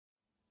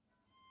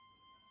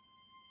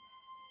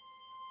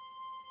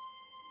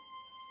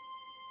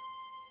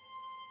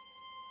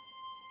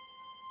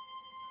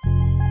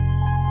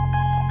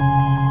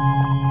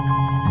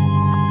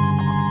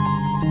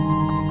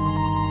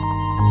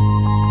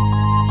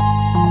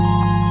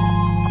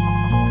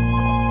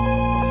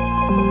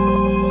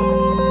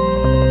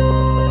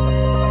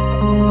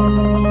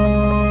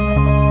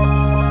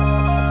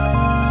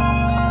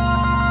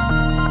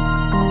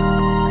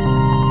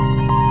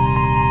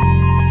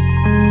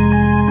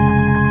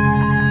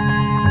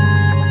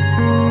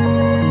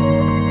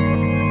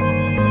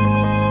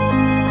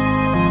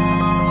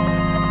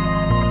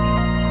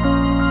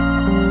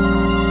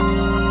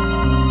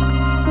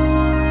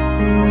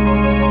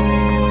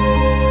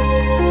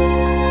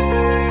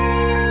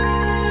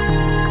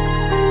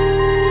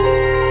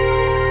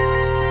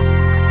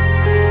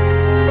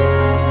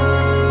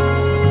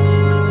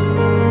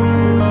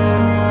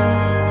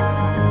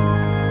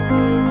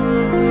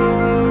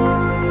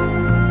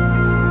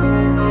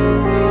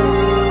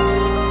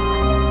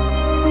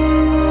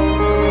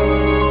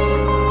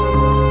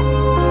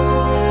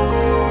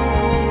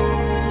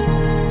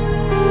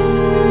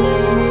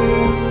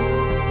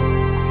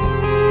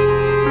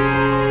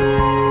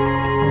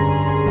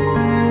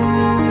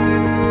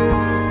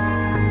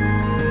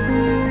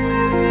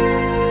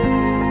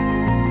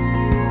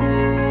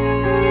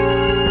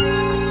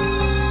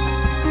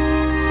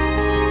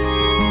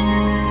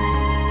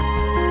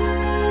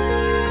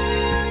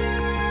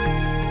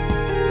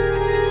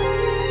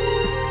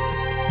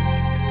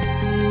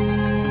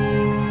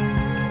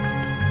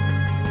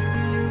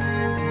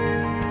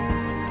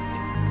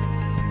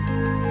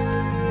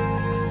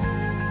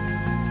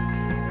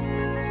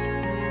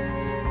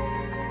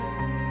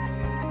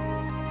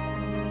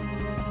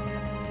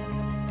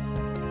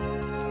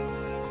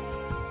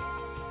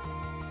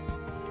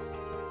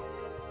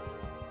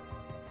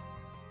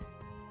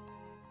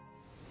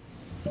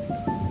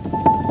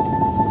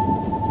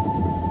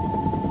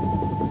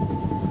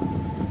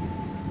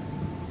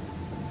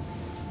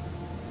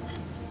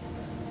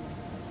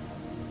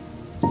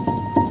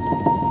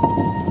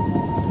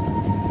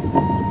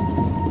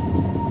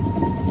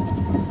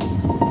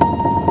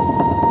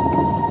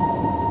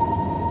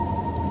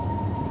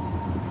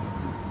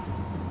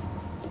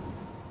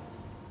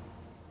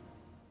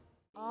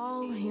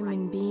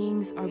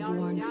beings are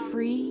born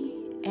free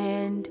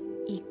and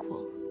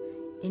equal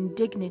in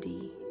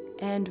dignity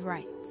and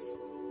rights.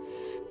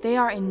 They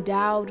are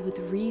endowed with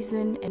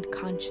reason and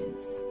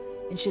conscience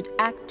and should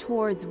act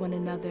towards one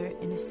another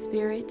in a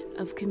spirit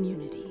of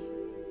community.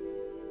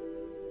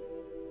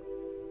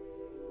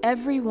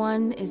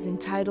 Everyone is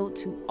entitled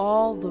to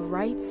all the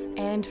rights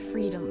and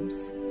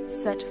freedoms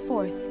set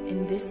forth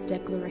in this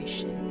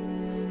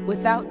declaration,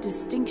 without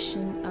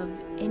distinction of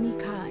any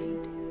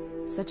kind,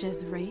 such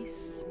as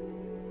race,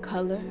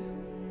 color,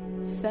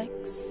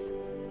 sex,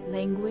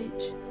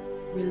 language,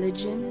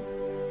 religion,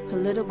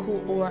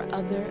 political or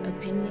other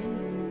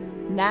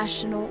opinion,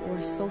 national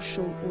or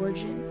social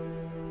origin,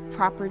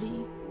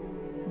 property,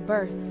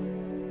 birth,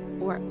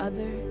 or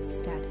other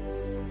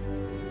status.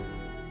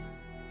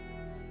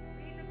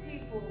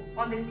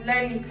 On this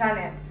lonely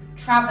planet,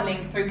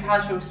 travelling through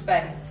casual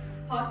space,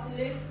 past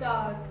the loose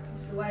stars,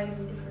 across the waves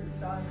in different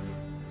signs,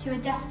 to a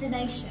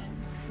destination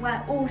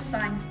where all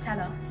signs tell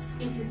us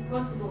it is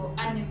possible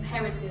and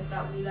imperative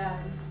that we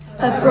learn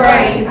a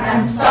brave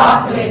and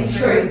startling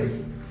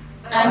truth.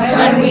 And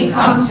when we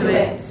come to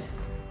it,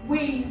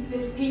 we,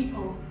 this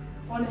people,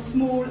 on a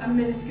small and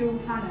minuscule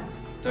planet,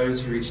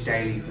 those who reach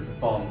daily for the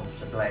bomb,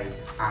 the blade,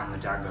 and the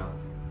dagger,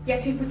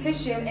 yet who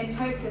petition in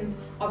tokens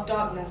of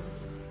darkness.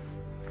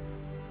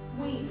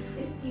 We,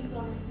 this people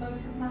on this mote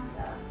of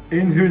matter,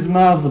 in whose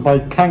mouths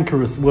abide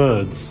cankerous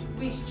words,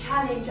 which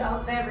challenge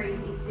our very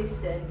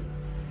existence.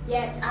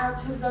 Yet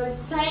out of those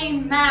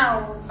same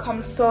mouths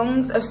come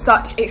songs of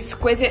such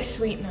exquisite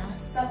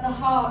sweetness that the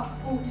heart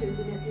falters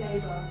in its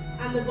labour,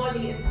 and the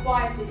body is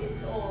quieted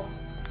into awe.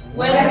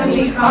 when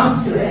we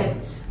come to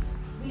it,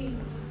 We, these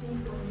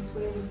people on this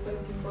waving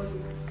floating body,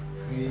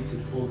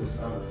 created for this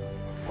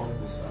earth,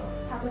 of this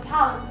earth, have the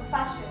power for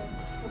fashion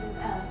for this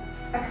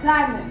earth. a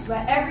climate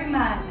where every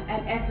man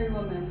and every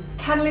woman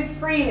can live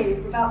freely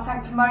without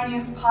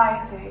sanctimonious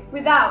piety.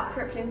 Without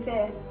crippling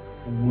fear.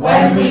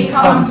 when we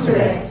come to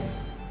it,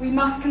 We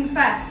must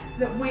confess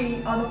that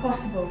we are the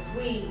possible.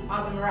 We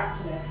are the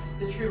miraculous,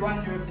 the true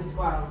wonder of this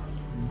world.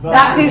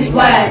 that is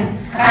when,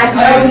 and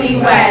only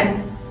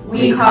when,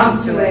 we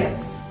come to it.